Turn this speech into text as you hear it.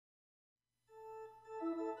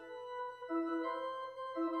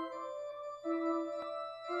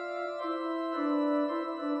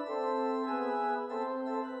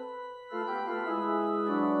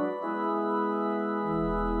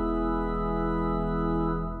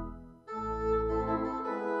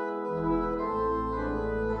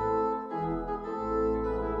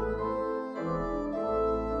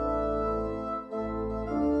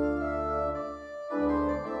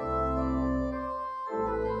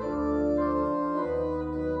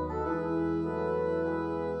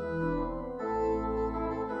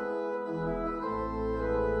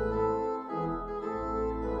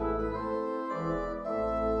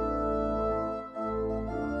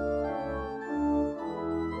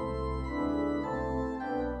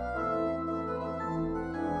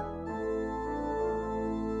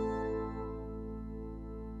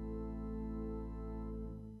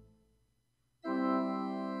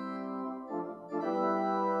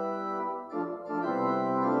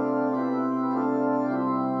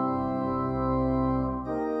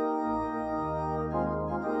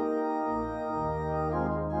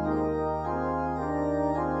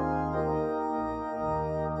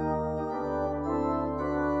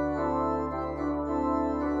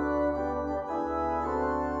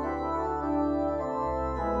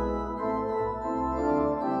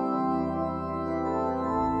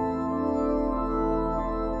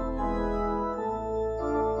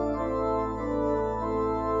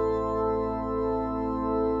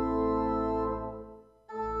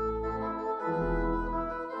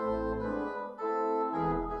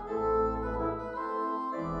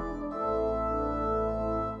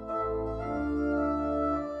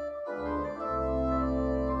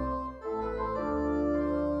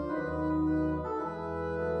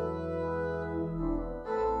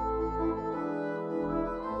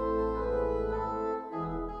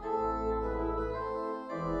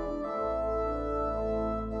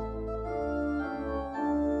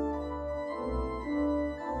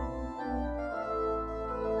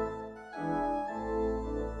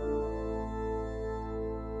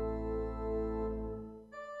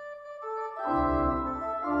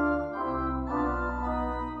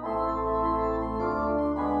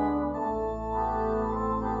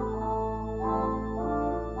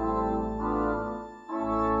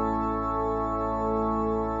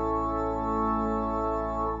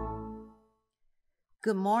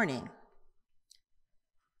Good morning.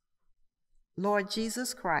 Lord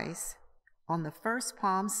Jesus Christ, on the first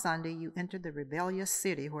Palm Sunday, you entered the rebellious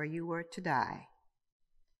city where you were to die.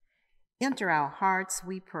 Enter our hearts,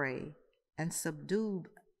 we pray, and subdue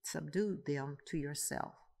them to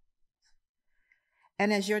yourself.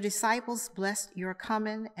 And as your disciples blessed your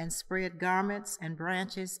coming and spread garments and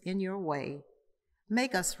branches in your way,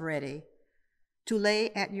 make us ready to lay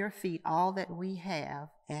at your feet all that we have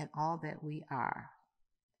and all that we are,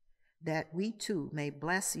 that we too may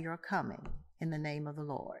bless your coming in the name of the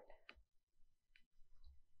Lord.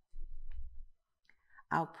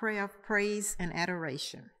 Our prayer of praise and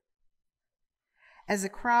adoration. As the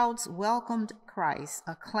crowds welcomed Christ,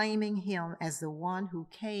 acclaiming him as the one who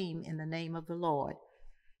came in the name of the Lord,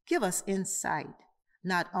 give us insight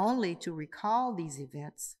not only to recall these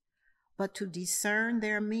events, but to discern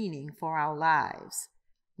their meaning for our lives,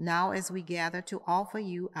 now as we gather to offer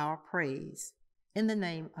you our praise. In the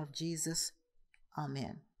name of Jesus,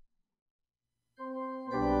 amen.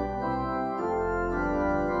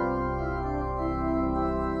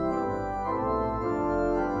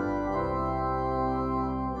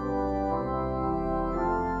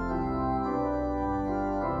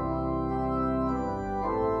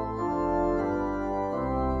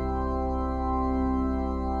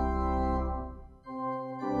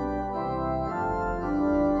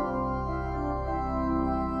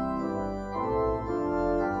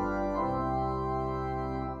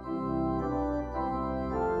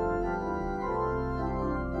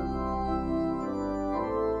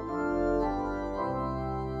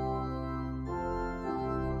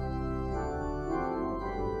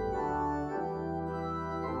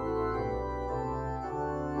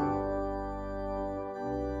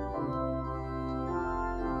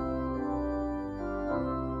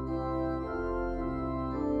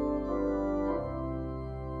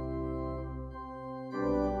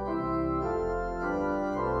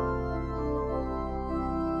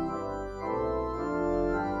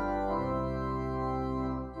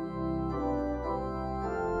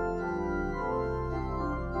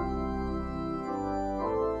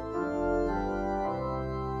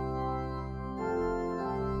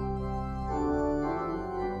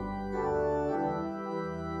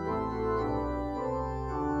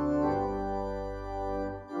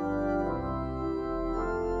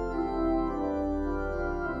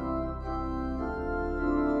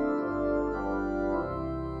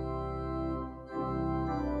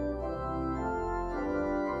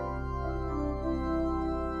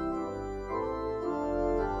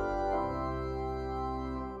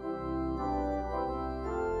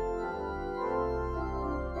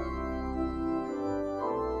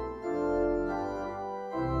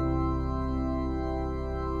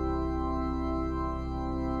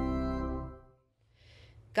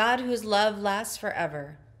 God, whose love lasts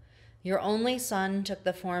forever, your only Son took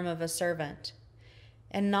the form of a servant,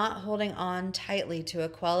 and not holding on tightly to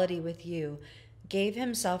equality with you, gave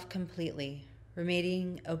himself completely,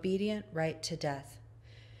 remaining obedient right to death.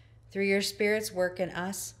 Through your Spirit's work in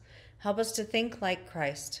us, help us to think like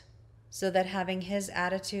Christ, so that having his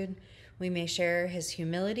attitude, we may share his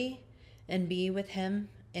humility and be with him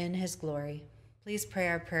in his glory. Please pray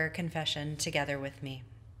our prayer confession together with me.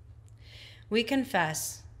 We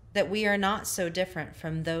confess that we are not so different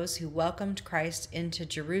from those who welcomed Christ into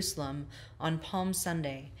Jerusalem on Palm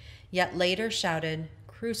Sunday, yet later shouted,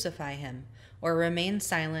 "Crucify him," or remained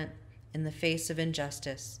silent in the face of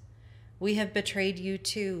injustice. We have betrayed you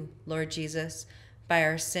too, Lord Jesus, by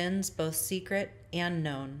our sins both secret and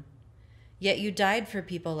known. Yet you died for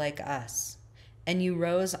people like us, and you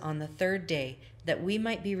rose on the third day that we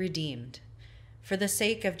might be redeemed. For the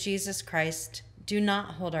sake of Jesus Christ, do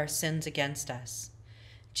not hold our sins against us.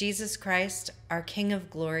 Jesus Christ, our King of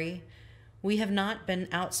glory, we have not been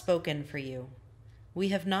outspoken for you. We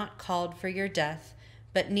have not called for your death,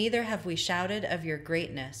 but neither have we shouted of your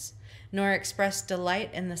greatness, nor expressed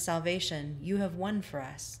delight in the salvation you have won for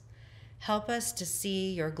us. Help us to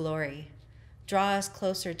see your glory. Draw us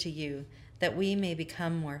closer to you, that we may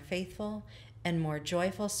become more faithful and more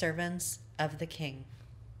joyful servants of the King.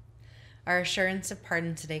 Our assurance of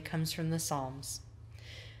pardon today comes from the Psalms.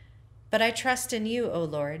 But I trust in you, O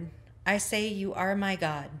Lord. I say you are my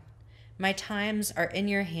God. My times are in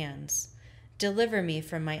your hands. Deliver me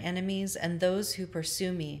from my enemies and those who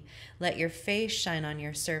pursue me. Let your face shine on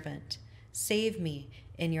your servant. Save me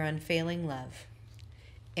in your unfailing love.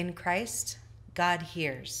 In Christ, God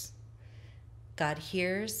hears. God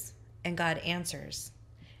hears and God answers.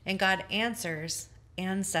 And God answers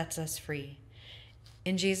and sets us free.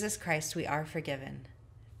 In Jesus Christ, we are forgiven.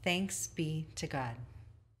 Thanks be to God.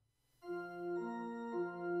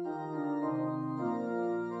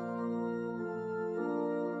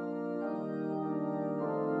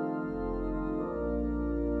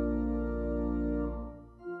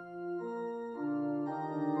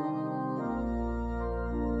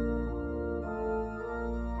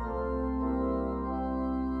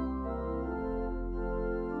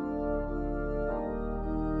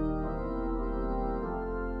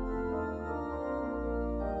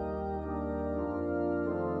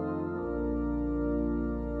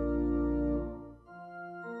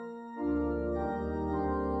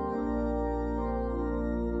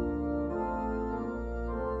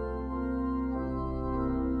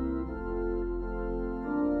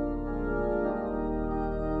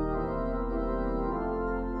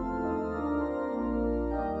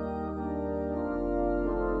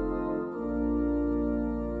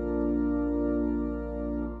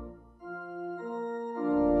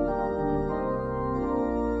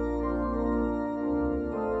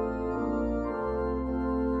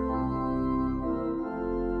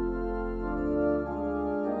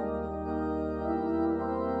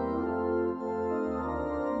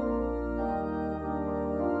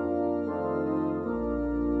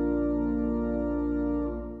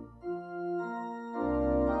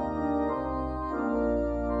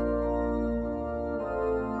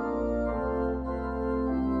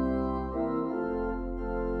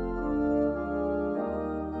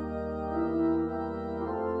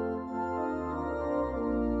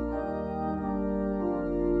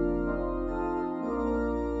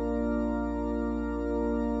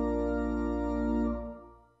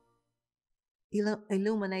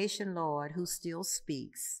 illumination, Lord, who still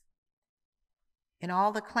speaks. In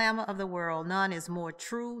all the clamor of the world, none is more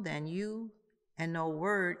true than you, and no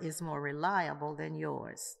word is more reliable than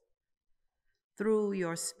yours. Through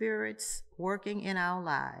your spirits working in our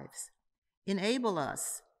lives, enable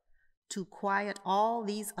us to quiet all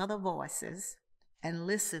these other voices and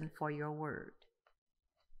listen for your word.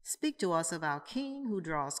 Speak to us of our King who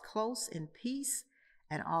draws close in peace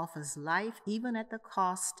and offers life even at the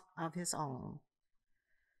cost of his own,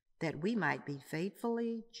 that we might be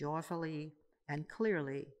faithfully, joyfully, and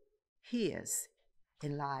clearly his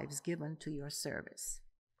in lives given to your service.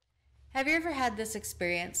 Have you ever had this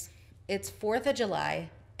experience? It's 4th of July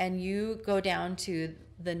and you go down to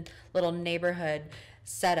the little neighborhood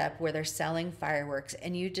setup where they're selling fireworks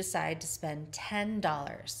and you decide to spend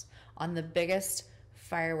 $10 on the biggest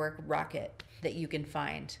firework rocket that you can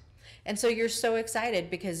find. And so you're so excited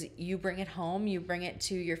because you bring it home, you bring it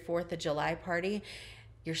to your 4th of July party.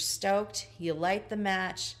 You're stoked, you light the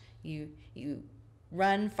match, you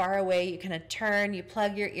run far away, you kind of turn, you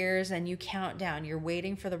plug your ears and you count down. You're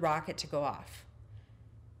waiting for the rocket to go off.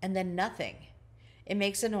 And then nothing. It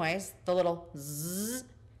makes a noise, the little zzz,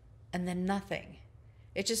 and then nothing.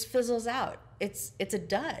 It just fizzles out. It's a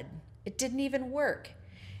dud. It didn't even work.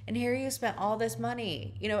 And here you spent all this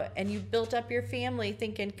money, and you built up your family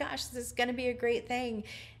thinking, gosh, this is going to be a great thing.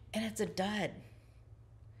 And it's a dud.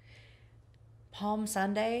 Palm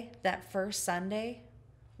Sunday, that first Sunday,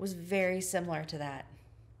 was very similar to that.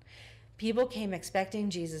 People came expecting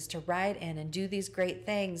Jesus to ride in and do these great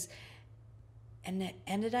things, and it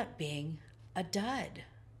ended up being a dud.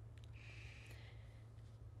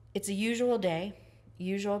 It's a usual day,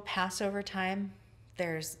 usual Passover time.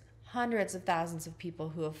 There's hundreds of thousands of people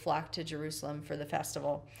who have flocked to Jerusalem for the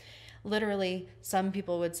festival. Literally, some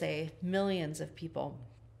people would say millions of people.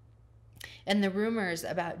 And the rumors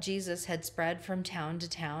about Jesus had spread from town to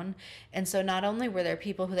town. And so not only were there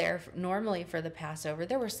people who were there normally for the Passover,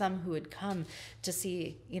 there were some who had come to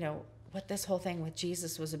see, what this whole thing with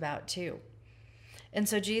Jesus was about too. And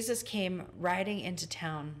so Jesus came riding into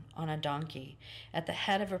town on a donkey at the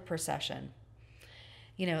head of a procession.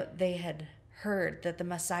 They had heard that the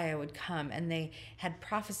Messiah would come and they had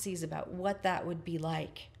prophecies about what that would be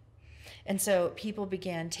like. And so people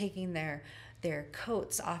began taking their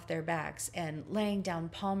coats off their backs and laying down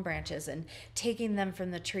palm branches and taking them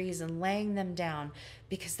from the trees and laying them down,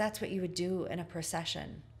 because that's what you would do in a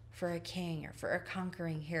procession for a king or for a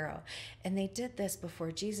conquering hero. And they did this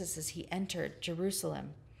before Jesus as he entered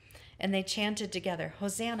Jerusalem. And they chanted together,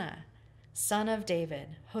 Hosanna, Son of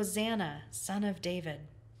David, Hosanna, Son of David.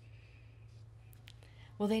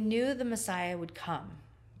 Well, they knew the Messiah would come,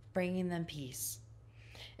 bringing them peace.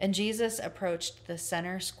 And Jesus approached the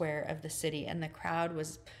center square of the city, and the crowd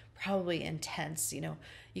was probably intense.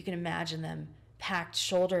 You can imagine them packed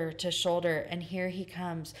shoulder to shoulder, and here he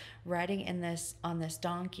comes riding on this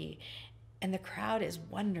donkey. And the crowd is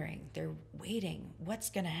wondering, they're waiting, what's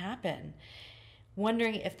going to happen?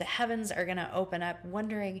 Wondering if the heavens are going to open up,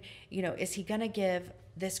 wondering, is he going to give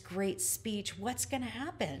this great speech? What's going to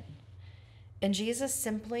happen? And Jesus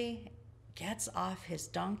simply gets off his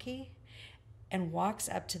donkey and walks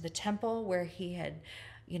up to the temple where he had,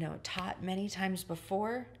 taught many times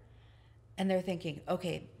before. And they're thinking,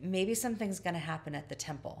 okay, maybe something's going to happen at the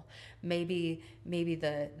temple. Maybe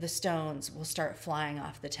the stones will start flying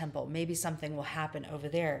off the temple. Maybe something will happen over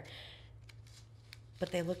there.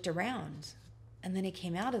 But they looked around, and then he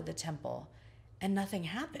came out of the temple, and nothing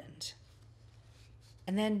happened.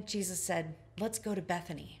 And then Jesus said, let's go to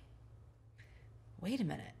Bethany. Wait a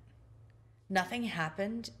minute. Nothing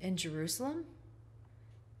happened in Jerusalem?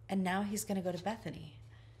 And now he's going to go to Bethany.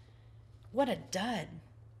 What a dud.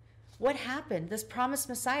 What happened? This promised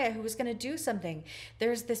Messiah who was going to do something.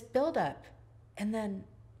 There's this buildup and then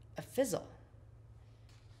a fizzle.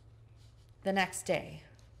 The next day,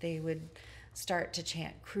 they would start to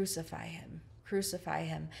chant, crucify him, crucify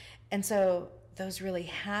him. And so those really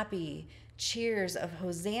happy cheers of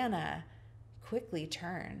Hosanna quickly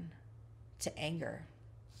turn to anger.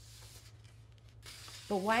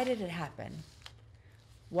 But why did it happen?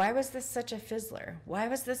 Why was this such a fizzler? Why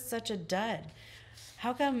was this such a dud?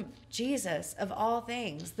 How come Jesus, of all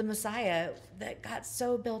things, the Messiah that got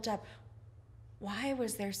so built up, why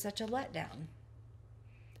was there such a letdown?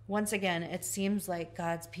 Once again, it seems like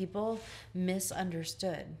God's people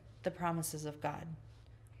misunderstood the promises of God.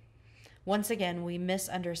 Once again, we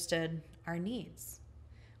misunderstood our needs.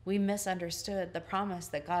 We misunderstood the promise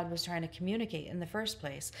that God was trying to communicate in the first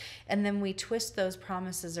place. And then we twist those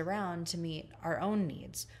promises around to meet our own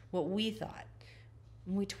needs, what we thought.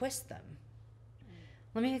 And we twist them.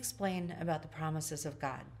 Let me explain about the promises of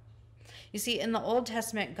God. You see, in the Old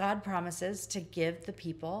Testament, God promises to give the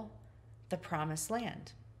people the promised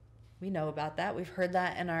land. We know about that. We've heard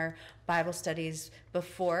that in our Bible studies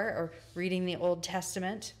before, or reading the Old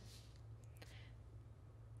Testament.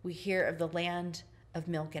 We hear of the land of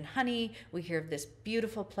milk and honey. We hear of this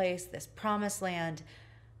beautiful place, this promised land.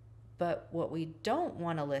 But what we don't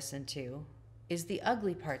want to listen to is the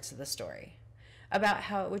ugly parts of the story, about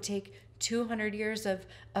how it would take 200 years of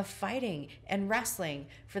fighting and wrestling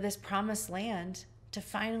for this promised land to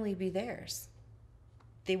finally be theirs.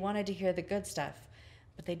 They wanted to hear the good stuff,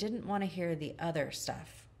 but they didn't want to hear the other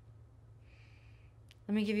stuff.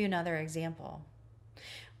 Let me give you another example.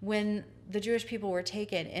 When the Jewish people were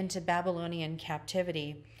taken into Babylonian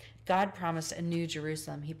captivity, God promised a new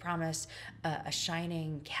Jerusalem. He promised a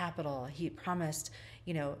shining capital. He promised,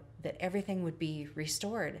 that everything would be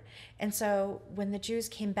restored. And so when the Jews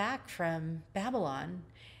came back from Babylon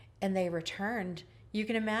and they returned, you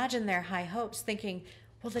can imagine their high hopes, thinking,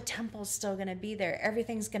 well, the temple's still going to be there.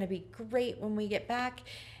 Everything's going to be great when we get back.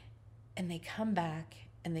 And they come back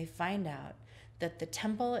and they find out that the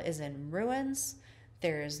temple is in ruins.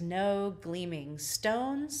 There's no gleaming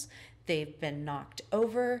stones. They've been knocked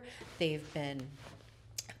over.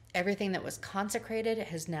 Everything that was consecrated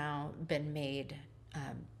has now been made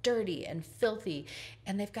dirty and filthy,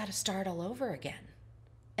 and they've got to start all over again.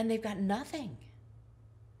 And they've got nothing.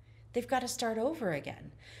 They've got to start over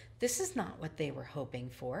again. This is not what they were hoping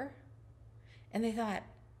for. And they thought,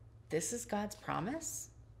 this is God's promise?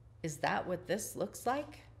 Is that what this looks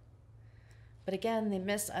like? But again, they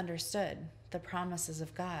misunderstood the promises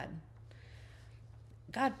of God.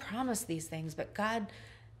 God promised these things, but God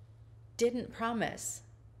didn't promise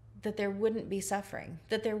that there wouldn't be suffering,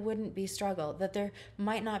 that there wouldn't be struggle, that there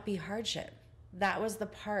might not be hardship. That was the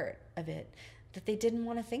part of it that they didn't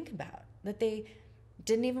want to think about, that they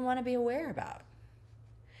didn't even want to be aware about.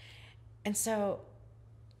 And so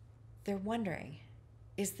they're wondering,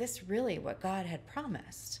 is this really what God had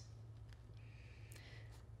promised?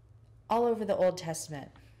 All over the Old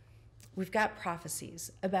Testament, we've got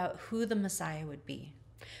prophecies about who the Messiah would be.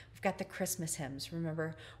 We've got the Christmas hymns.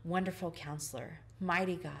 Remember, Wonderful Counselor,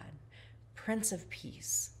 Mighty God, Prince of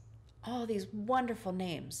Peace, all these wonderful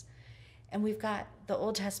names. And we've got the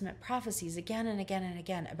Old Testament prophecies again and again and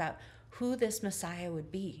again about who this Messiah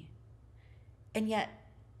would be. And yet,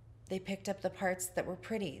 they picked up the parts that were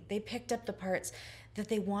pretty. They picked up the parts that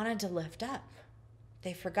they wanted to lift up.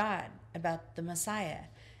 They forgot about the Messiah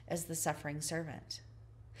as the suffering servant.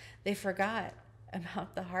 They forgot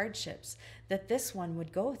about the hardships that this one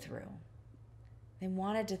would go through. They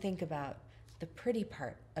wanted to think about the pretty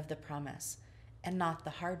part of the promise and not the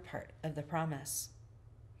hard part of the promise.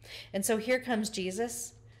 And so here comes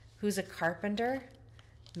Jesus, who's a carpenter,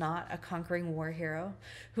 not a conquering war hero,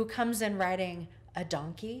 who comes in riding a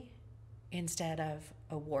donkey instead of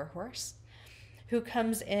a war horse, who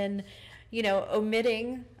comes in,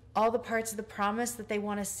 omitting all the parts of the promise that they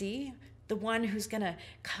want to see, the one who's going to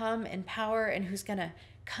come in power and who's going to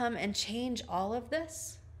come and change all of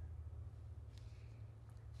this.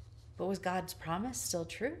 But was God's promise still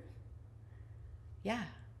true? Yeah.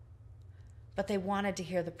 But they wanted to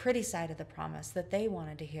hear the pretty side of the promise that they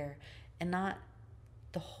wanted to hear, and not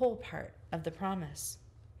the whole part of the promise.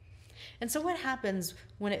 And so what happens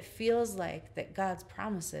when it feels like that God's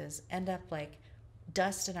promises end up like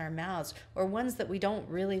dust in our mouths, or ones that we don't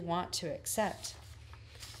really want to accept?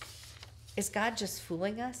 Is God just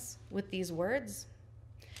fooling us with these words?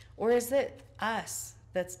 Or is it us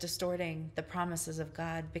that's distorting the promises of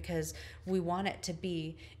God because we want it to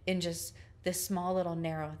be in just this small little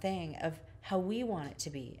narrow thing of how we want it to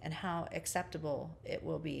be and how acceptable it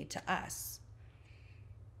will be to us?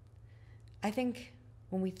 I think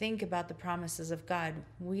when we think about the promises of God,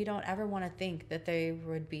 we don't ever want to think that there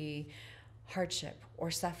would be hardship or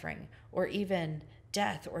suffering or even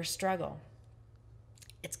death or struggle.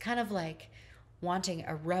 It's kind of like wanting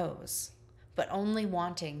a rose, but only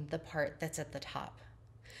wanting the part that's at the top,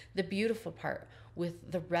 the beautiful part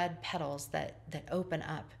with the red petals that open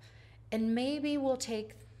up. And maybe we'll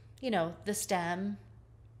take, the stem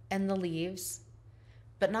and the leaves,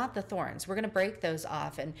 but not the thorns. We're going to break those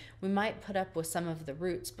off, and we might put up with some of the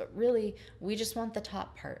roots, but really we just want the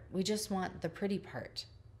top part. We just want the pretty part.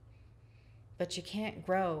 But you can't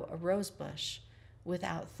grow a rose bush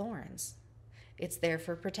without thorns. It's there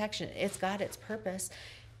for protection. It's got its purpose.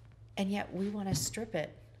 And yet we want to strip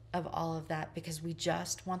it of all of that because we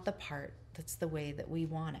just want the part that's the way that we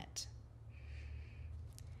want it.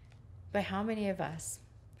 But how many of us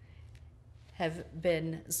have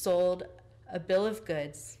been sold a bill of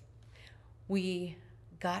goods? We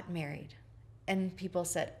got married and people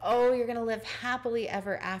said, oh, you're going to live happily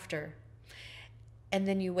ever after. And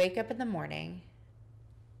then you wake up in the morning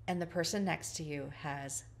and the person next to you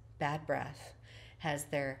has bad breath, has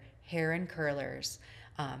their hair in curlers,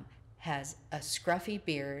 has a scruffy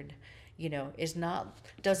beard,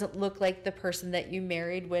 doesn't look like the person that you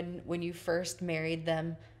married when you first married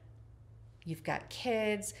them. You've got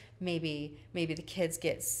kids, maybe the kids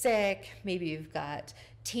get sick, maybe you've got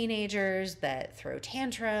teenagers that throw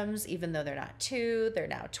tantrums, even though they're not 2, they're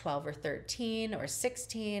now 12 or 13 or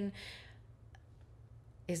 16.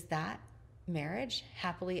 Is that marriage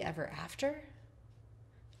happily ever after?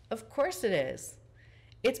 Of course it is.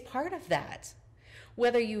 It's part of that.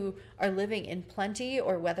 Whether you are living in plenty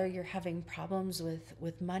or whether you're having problems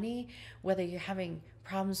with money, whether you're having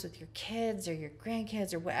problems with your kids or your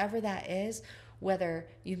grandkids or whatever that is, whether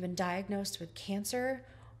you've been diagnosed with cancer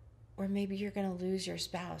or maybe you're going to lose your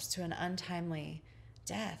spouse to an untimely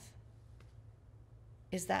death.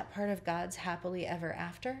 Is that part of God's happily ever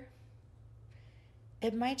after?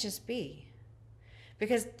 It might just be.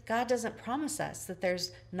 Because God doesn't promise us that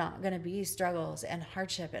there's not going to be struggles and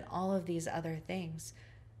hardship and all of these other things.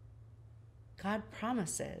 God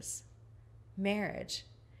promises marriage.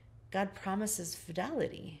 God promises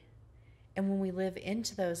fidelity. And when we live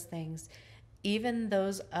into those things, even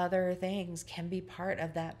those other things can be part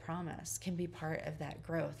of that promise, can be part of that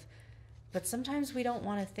growth. But sometimes we don't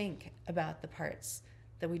want to think about the parts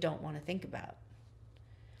that we don't want to think about.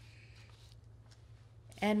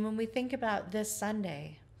 And when we think about this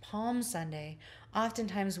Sunday, Palm Sunday,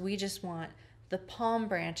 oftentimes we just want the palm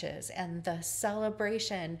branches and the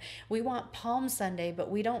celebration. We want Palm Sunday,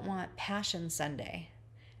 but we don't want Passion Sunday,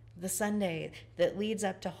 the Sunday that leads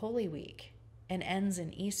up to Holy Week and ends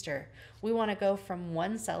in Easter. We want to go from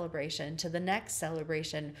one celebration to the next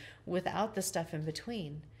celebration without the stuff in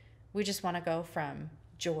between. We just want to go from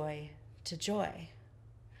joy to joy.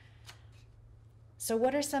 So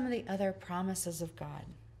what are some of the other promises of God?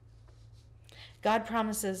 God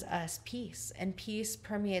promises us peace, and peace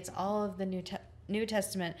permeates all of the New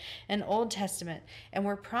Testament and Old Testament, and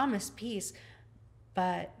we're promised peace,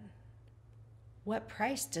 but what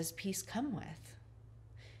price does peace come with?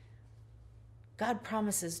 God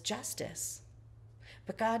promises justice,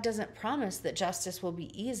 but God doesn't promise that justice will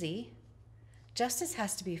be easy. Justice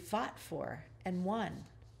has to be fought for and won.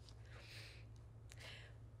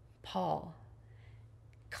 Paul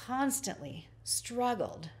constantly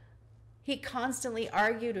struggled. He constantly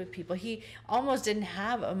argued with people. He almost didn't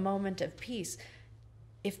have a moment of peace.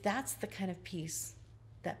 If that's the kind of peace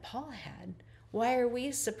that Paul had, why are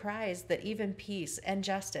we surprised that even peace and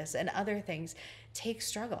justice and other things take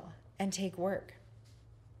struggle and take work?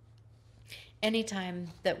 Anytime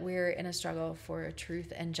that we're in a struggle for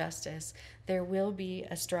truth and justice, there will be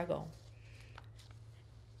a struggle.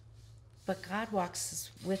 But God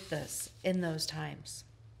walks with us in those times.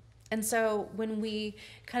 And so when we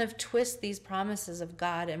kind of twist these promises of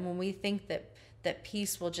God and when we think that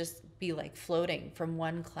peace will just be like floating from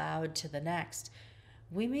one cloud to the next,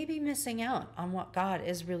 we may be missing out on what God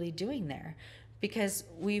is really doing there, because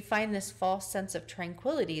we find this false sense of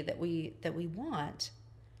tranquility that we want,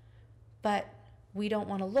 but we don't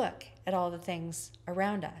want to look at all the things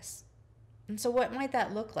around us. And so what might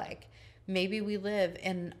that look like? Maybe we live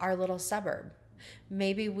in our little suburb.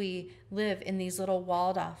 Maybe we live in these little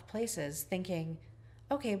walled off places thinking,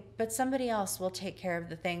 okay, but somebody else will take care of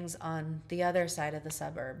the things on the other side of the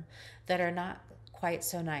suburb that are not quite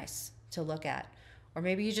so nice to look at. Or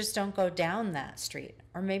maybe you just don't go down that street.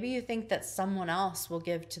 Or maybe you think that someone else will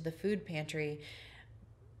give to the food pantry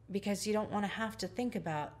because you don't want to have to think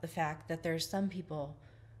about the fact that there's some people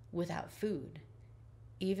without food,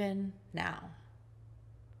 even now.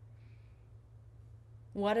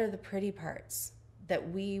 What are the pretty parts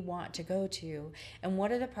that we want to go to? And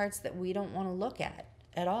what are the parts that we don't want to look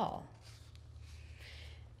at all?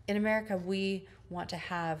 In America, we want to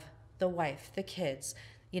have the wife, the kids,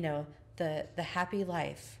 the happy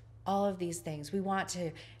life, all of these things. We want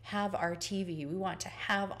to have our TV. We want to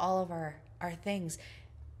have all of our things.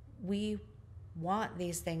 We want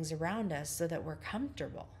these things around us so that we're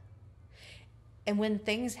comfortable. And when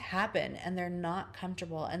things happen and they're not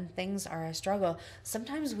comfortable and things are a struggle,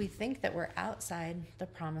 sometimes we think that we're outside the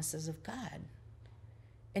promises of God.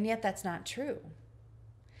 And yet that's not true.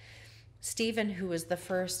 Stephen, who was the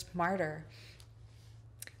first martyr,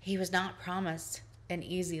 he was not promised an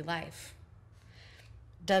easy life.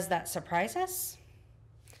 Does that surprise us?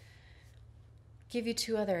 I'll give you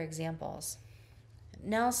 2 other examples.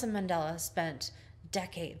 Nelson Mandela spent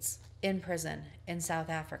decades in prison in South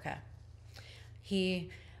Africa. He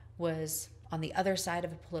was on the other side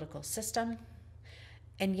of a political system,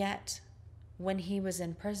 and yet when he was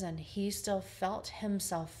in prison, he still felt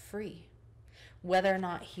himself free, whether or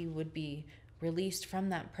not he would be released from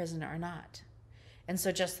that prison or not. And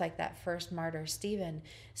so just like that first martyr,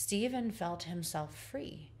 Stephen felt himself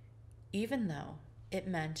free, even though it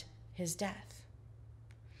meant his death.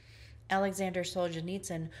 Alexander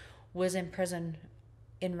Solzhenitsyn was in prison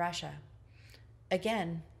in Russia.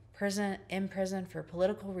 Again, in prison for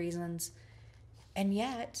political reasons, and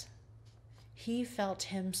yet he felt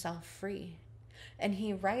himself free. And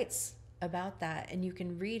he writes about that, and you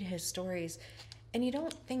can read his stories, and you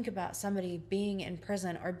don't think about somebody being in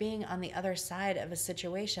prison or being on the other side of a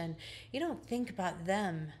situation. You don't think about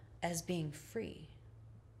them as being free.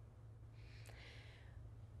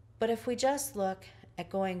 But if we just look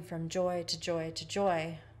at going from joy to joy to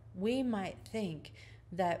joy, we might think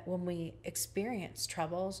that when we experience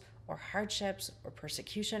troubles or hardships or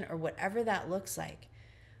persecution or whatever that looks like,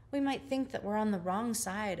 we might think that we're on the wrong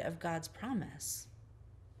side of God's promise.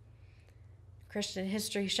 Christian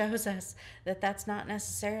history shows us that that's not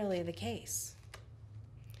necessarily the case.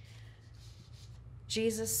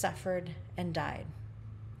 Jesus suffered and died.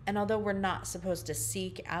 And although we're not supposed to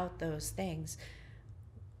seek out those things,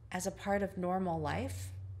 as a part of normal life,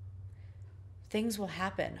 things will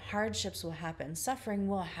happen, hardships will happen, suffering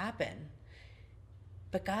will happen.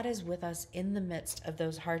 But God is with us in the midst of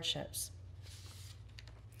those hardships.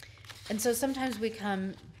 And so sometimes we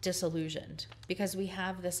become disillusioned because we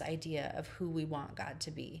have this idea of who we want God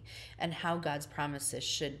to be and how God's promises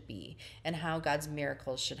should be and how God's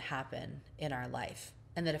miracles should happen in our life.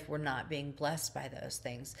 And that if we're not being blessed by those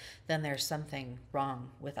things, then there's something wrong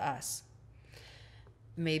with us.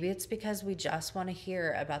 Maybe it's because we just want to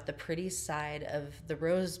hear about the pretty side of the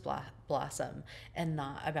rose blossom and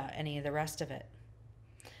not about any of the rest of it.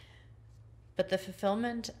 But the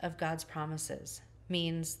fulfillment of God's promises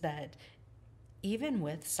means that even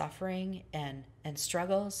with suffering and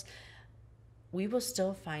struggles, we will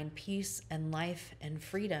still find peace and life and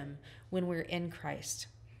freedom when we're in Christ.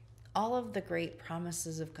 All of the great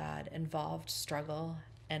promises of God involved struggle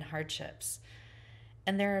and hardships.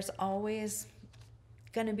 And there's always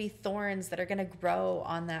going to be thorns that are going to grow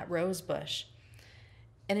on that rose bush.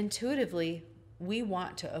 And intuitively, we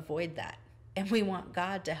want to avoid that. And we want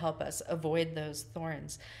God to help us avoid those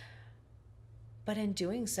thorns. But in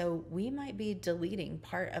doing so, we might be deleting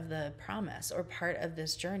part of the promise or part of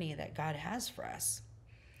this journey that God has for us.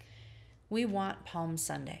 We want Palm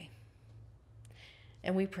Sunday.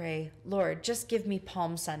 And we pray, Lord, just give me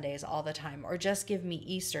Palm Sundays all the time, or just give me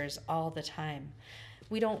Easters all the time.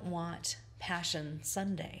 We don't want Passion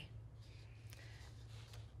Sunday.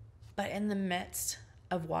 But in the midst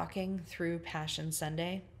of walking through Passion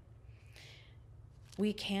Sunday,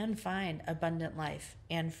 we can find abundant life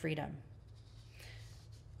and freedom.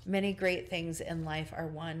 Many great things in life are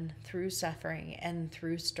won through suffering and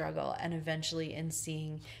through struggle, and eventually in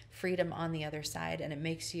seeing freedom on the other side, and it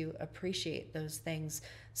makes you appreciate those things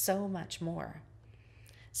so much more.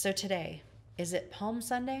 So today, is it Palm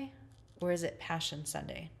Sunday or is it Passion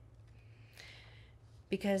Sunday?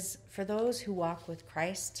 Because for those who walk with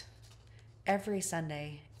Christ, every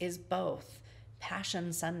Sunday is both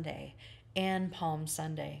Passion Sunday and Palm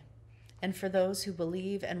Sunday. And for those who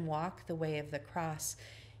believe and walk the way of the cross,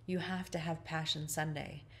 you have to have Passion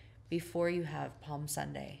Sunday before you have Palm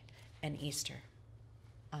Sunday and Easter.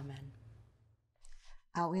 Amen.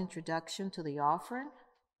 Our introduction to the offering.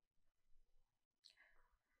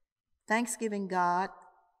 Thanksgiving God,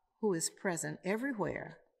 who is present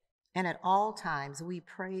everywhere and at all times, we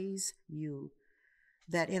praise you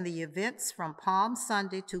that in the events from Palm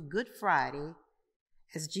Sunday to Good Friday,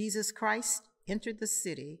 as Jesus Christ entered the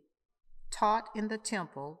city, taught in the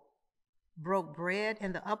temple, broke bread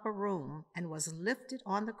in the upper room, and was lifted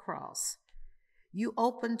on the cross, you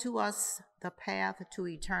opened to us the path to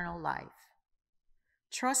eternal life.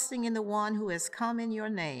 Trusting in the one who has come in your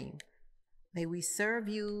name, may we serve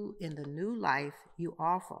you in the new life you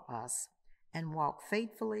offer us and walk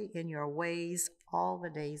faithfully in your ways all the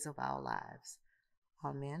days of our lives.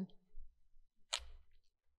 Amen.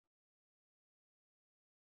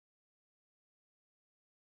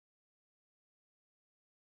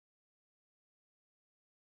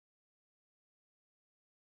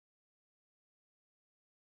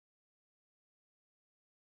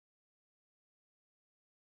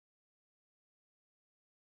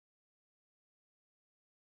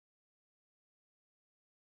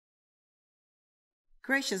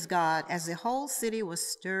 Gracious God, as the whole city was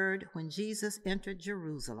stirred when Jesus entered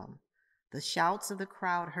Jerusalem, the shouts of the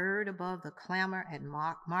crowd heard above the clamor at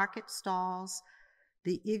market stalls,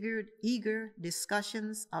 the eager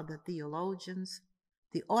discussions of the theologians,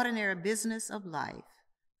 the ordinary business of life,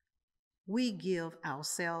 we give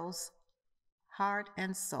ourselves, heart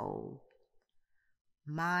and soul,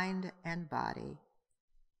 mind and body,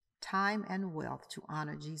 time and wealth to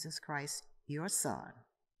honor Jesus Christ, your Son,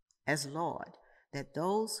 as Lord, that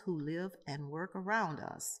those who live and work around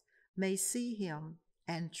us may see him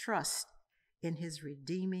and trust in his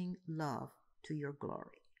redeeming love to your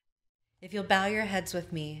glory. If you'll bow your heads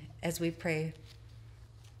with me as we pray.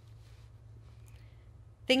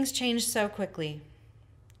 Things changed so quickly.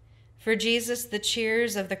 For Jesus, the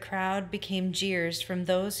cheers of the crowd became jeers from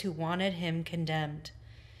those who wanted him condemned.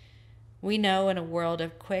 We know in a world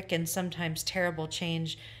of quick and sometimes terrible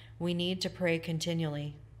change, we need to pray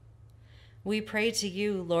continually. We pray to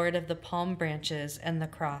you, Lord of the palm branches and the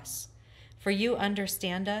cross, for you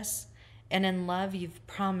understand us, and in love you've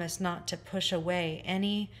promised not to push away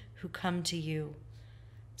any who come to you.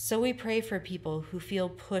 So we pray for people who feel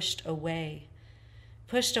pushed away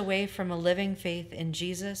from a living faith in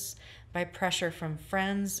Jesus by pressure from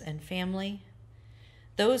friends and family.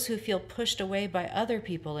 Those who feel pushed away by other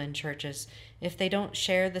people in churches if they don't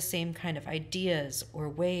share the same kind of ideas or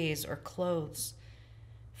ways or clothes.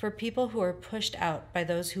 For people who are pushed out by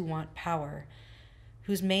those who want power,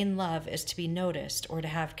 whose main love is to be noticed or to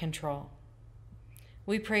have control.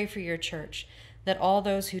 We pray for your church, that all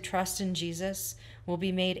those who trust in Jesus will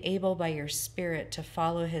be made able by your Spirit to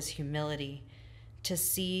follow his humility, to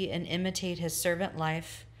see and imitate his servant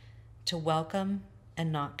life, to welcome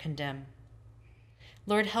and not condemn.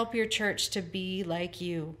 Lord, help your church to be like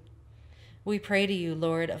you. We pray to you,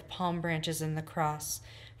 Lord of palm branches and the cross,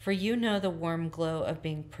 for you know the warm glow of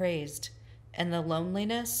being praised and the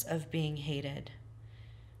loneliness of being hated.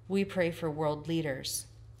 We pray for world leaders,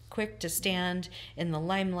 quick to stand in the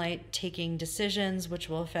limelight, taking decisions which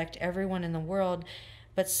will affect everyone in the world,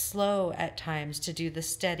 but slow at times to do the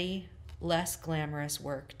steady, less glamorous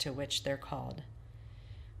work to which they're called.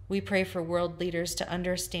 We pray for world leaders to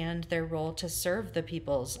understand their role to serve the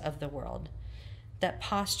peoples of the world, that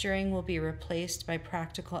posturing will be replaced by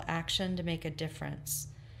practical action to make a difference,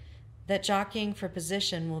 that jockeying for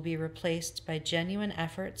position will be replaced by genuine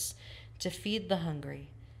efforts to feed the hungry,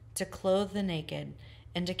 to clothe the naked,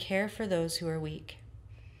 and to care for those who are weak.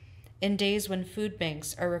 In days when food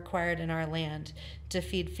banks are required in our land to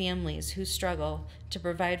feed families who struggle to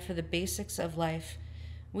provide for the basics of life,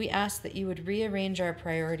 we ask that you would rearrange our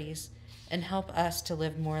priorities and help us to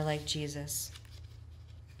live more like Jesus.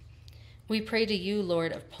 We pray to you,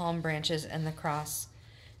 Lord of palm branches and the cross,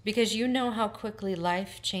 because you know how quickly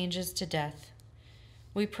life changes to death.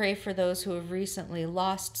 We pray for those who have recently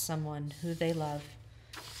lost someone who they love.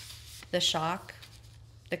 The shock,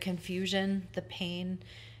 the confusion, the pain,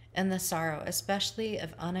 and the sorrow, especially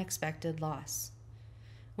of unexpected loss.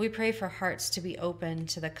 We pray for hearts to be open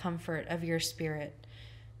to the comfort of your Spirit,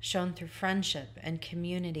 shown through friendship and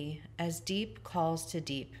community as deep calls to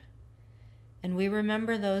deep. And we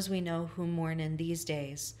remember those we know who mourn in these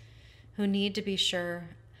days, who need to be sure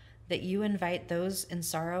that you invite those in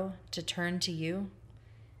sorrow to turn to you,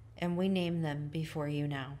 and we name them before you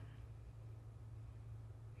now.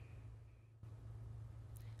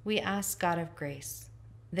 We ask, God of grace,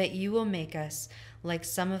 that you will make us like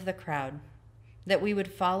some of the crowd, that we would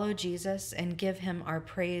follow Jesus and give him our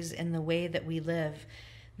praise in the way that we live,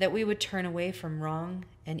 that we would turn away from wrong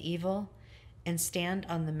and evil and stand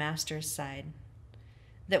on the Master's side,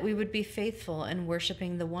 that we would be faithful in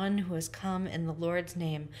worshiping the one who has come in the Lord's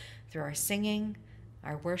name through our singing,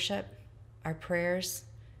 our worship, our prayers,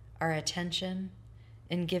 our attention,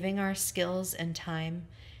 in giving our skills and time,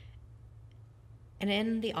 and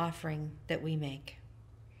in the offering that we make.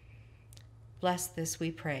 Bless this,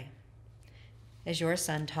 we pray, as your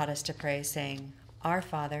Son taught us to pray, saying, Our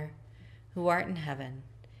Father, who art in heaven,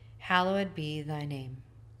 hallowed be thy name.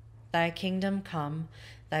 Thy kingdom come,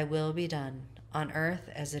 thy will be done, on earth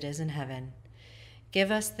as it is in heaven.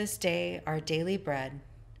 Give us this day our daily bread,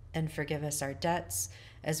 and forgive us our debts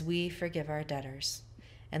as we forgive our debtors.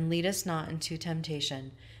 And lead us not into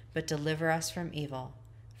temptation, but deliver us from evil.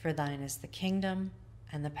 For thine is the kingdom,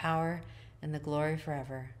 and the power, and the glory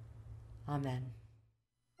forever. Amen.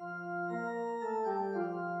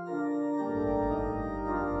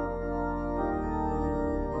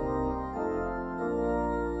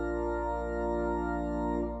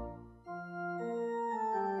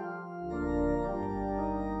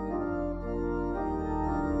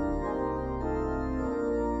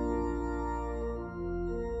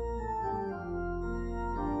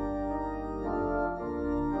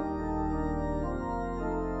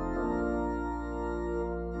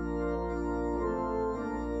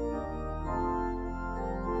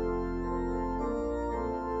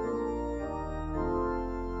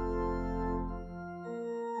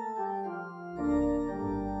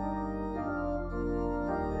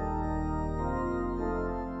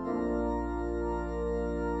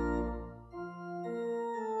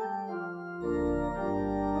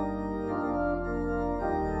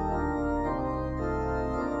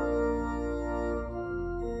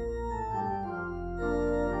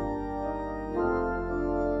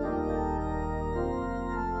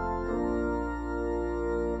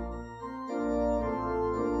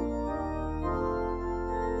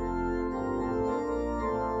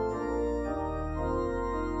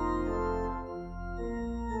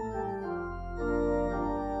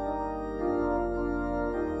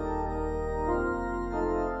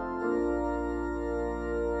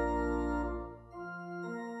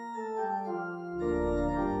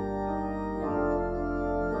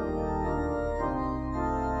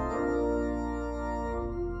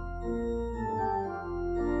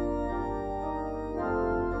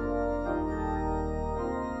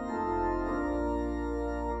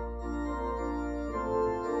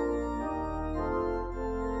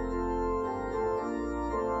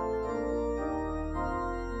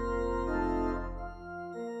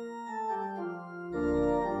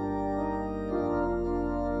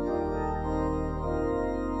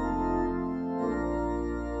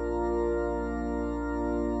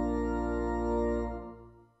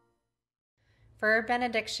 For our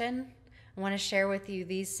benediction, I want to share with you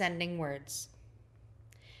these sending words.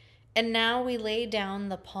 And now we lay down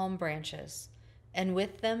the palm branches, and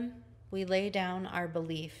with them we lay down our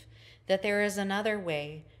belief that there is another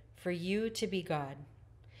way for you to be God.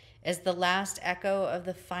 As the last echo of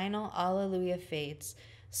the final Alleluia fades,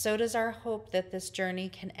 so does our hope that this journey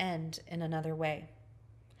can end in another way.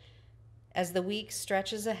 As the week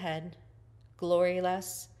stretches ahead,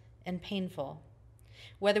 gloryless and painful,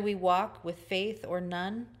 whether we walk with faith or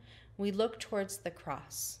none, we look towards the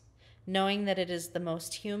cross, knowing that it is the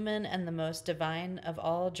most human and the most divine of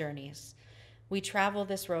all journeys. We travel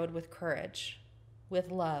this road with courage,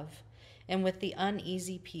 with love, and with the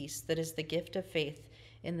uneasy peace that is the gift of faith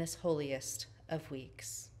in this holiest of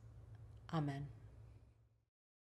weeks. Amen.